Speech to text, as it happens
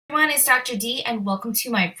Everyone, it's Dr. D and welcome to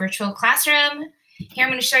my virtual classroom. Here I'm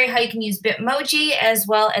going to show you how you can use Bitmoji as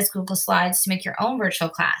well as Google Slides to make your own virtual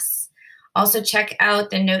class. Also check out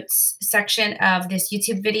the notes section of this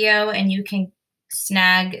YouTube video and you can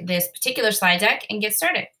snag this particular slide deck and get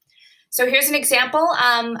started. So here's an example.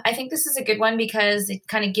 I think this is a good one because it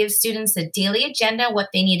kind of gives students a daily agenda, what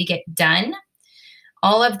they need to get done.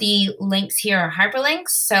 All of the links here are hyperlinks,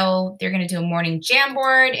 so they're going to do a morning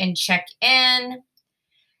Jamboard and check in.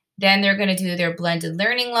 Then they're going to do their blended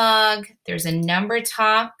learning log. There's a number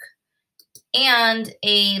talk and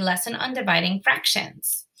a lesson on dividing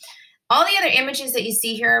fractions. All the other images that you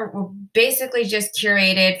see here were basically just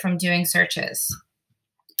curated from doing searches.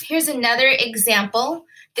 Here's another example.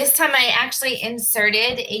 This time I actually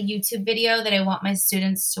inserted a YouTube video that I want my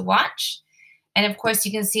students to watch. And of course,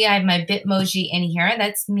 you can see I have my Bitmoji in here.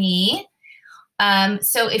 That's me.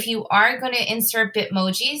 So if you are going to insert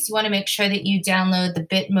Bitmojis, you want to make sure that you download the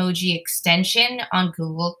Bitmoji extension on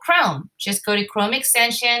Google Chrome. Just go to Chrome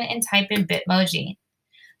extension and type in Bitmoji.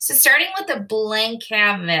 So starting with a blank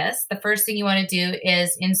canvas, the first thing you want to do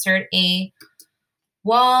is insert a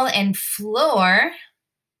wall and floor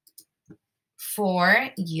for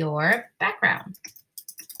your background.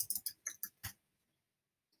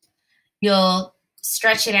 You'll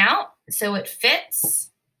stretch it out so it fits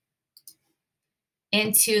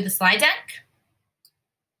into the slide deck.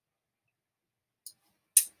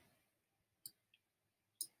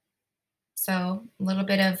 So a little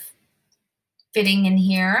bit of fitting in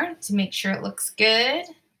here to make sure it looks good.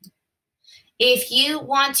 If you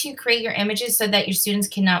want to create your images so that your students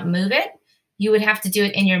cannot move it, you would have to do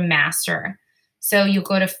it in your master. So you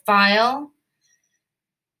go to File,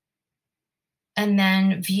 and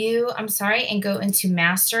then View, and go into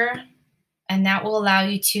Master. And that will allow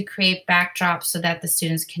you to create backdrops so that the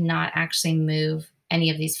students cannot actually move any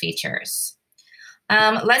of these features.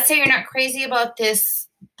 Let's say you're not crazy about this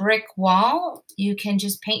brick wall. You can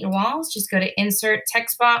just paint your walls. Just go to Insert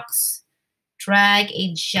Text Box, drag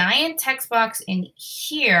a giant text box in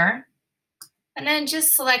here, and then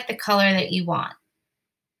just select the color that you want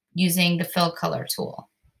using the Fill Color tool.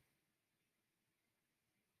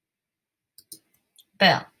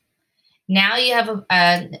 Boom. Now you have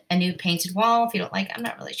a new painted wall. If you don't like it, I'm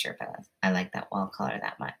not really sure if I like that wall color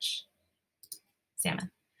that much. Salmon.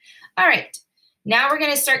 All right. Now we're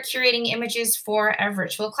going to start curating images for our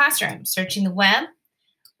virtual classroom. Searching the web.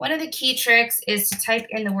 One of the key tricks is to type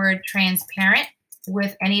in the word transparent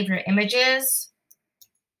with any of your images.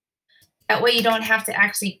 That way you don't have to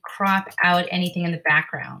actually crop out anything in the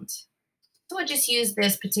background. So we'll just use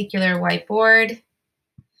this particular whiteboard.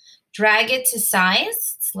 Drag it to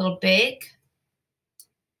size. It's a little big.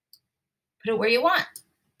 Put it where you want.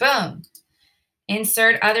 Boom.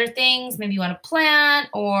 Insert other things. Maybe you want a plant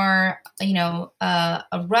or,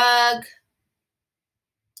 a rug.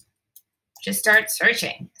 Just start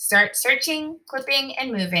searching. Start searching, clipping,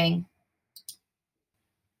 and moving.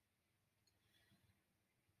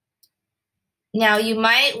 Now you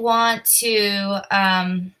might want to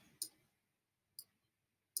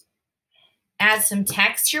add some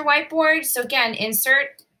text to your whiteboard. So again,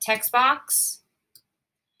 insert text box,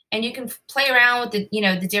 and you can play around with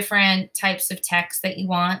the different types of text that you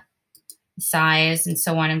want, size, and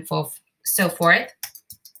so on and so forth.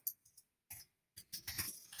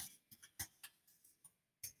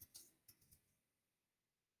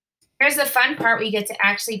 Here's the fun part where you get to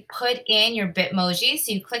actually put in your Bitmoji.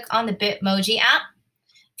 So you click on the Bitmoji app.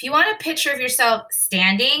 If you want a picture of yourself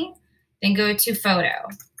standing, then go to Photo.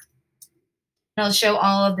 It'll show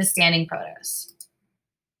all of the standing photos.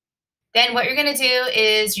 Then what you're going to do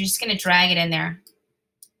is you're just going to drag it in there.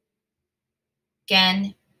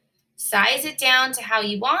 Again, size it down to how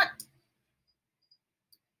you want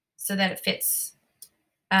so that it fits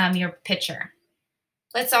your picture.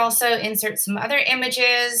 Let's also insert some other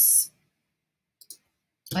images.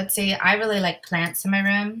 Let's say I really like plants in my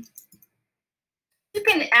room. You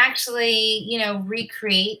can actually,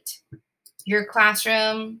 recreate your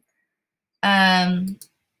classroom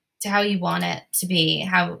to how you want it to be,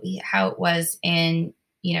 how it was in,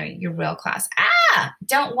 your real class.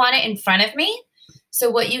 Don't want it in front of me. So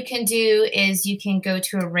what you can do is you can go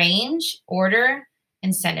to Arrange, Order,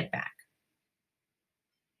 and send it back.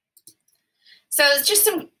 So it's just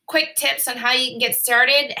some quick tips on how you can get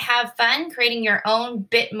started. Have fun creating your own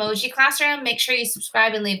Bitmoji classroom. Make sure you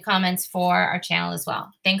subscribe and leave comments for our channel as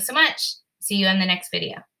well. Thanks so much. See you in the next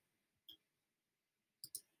video.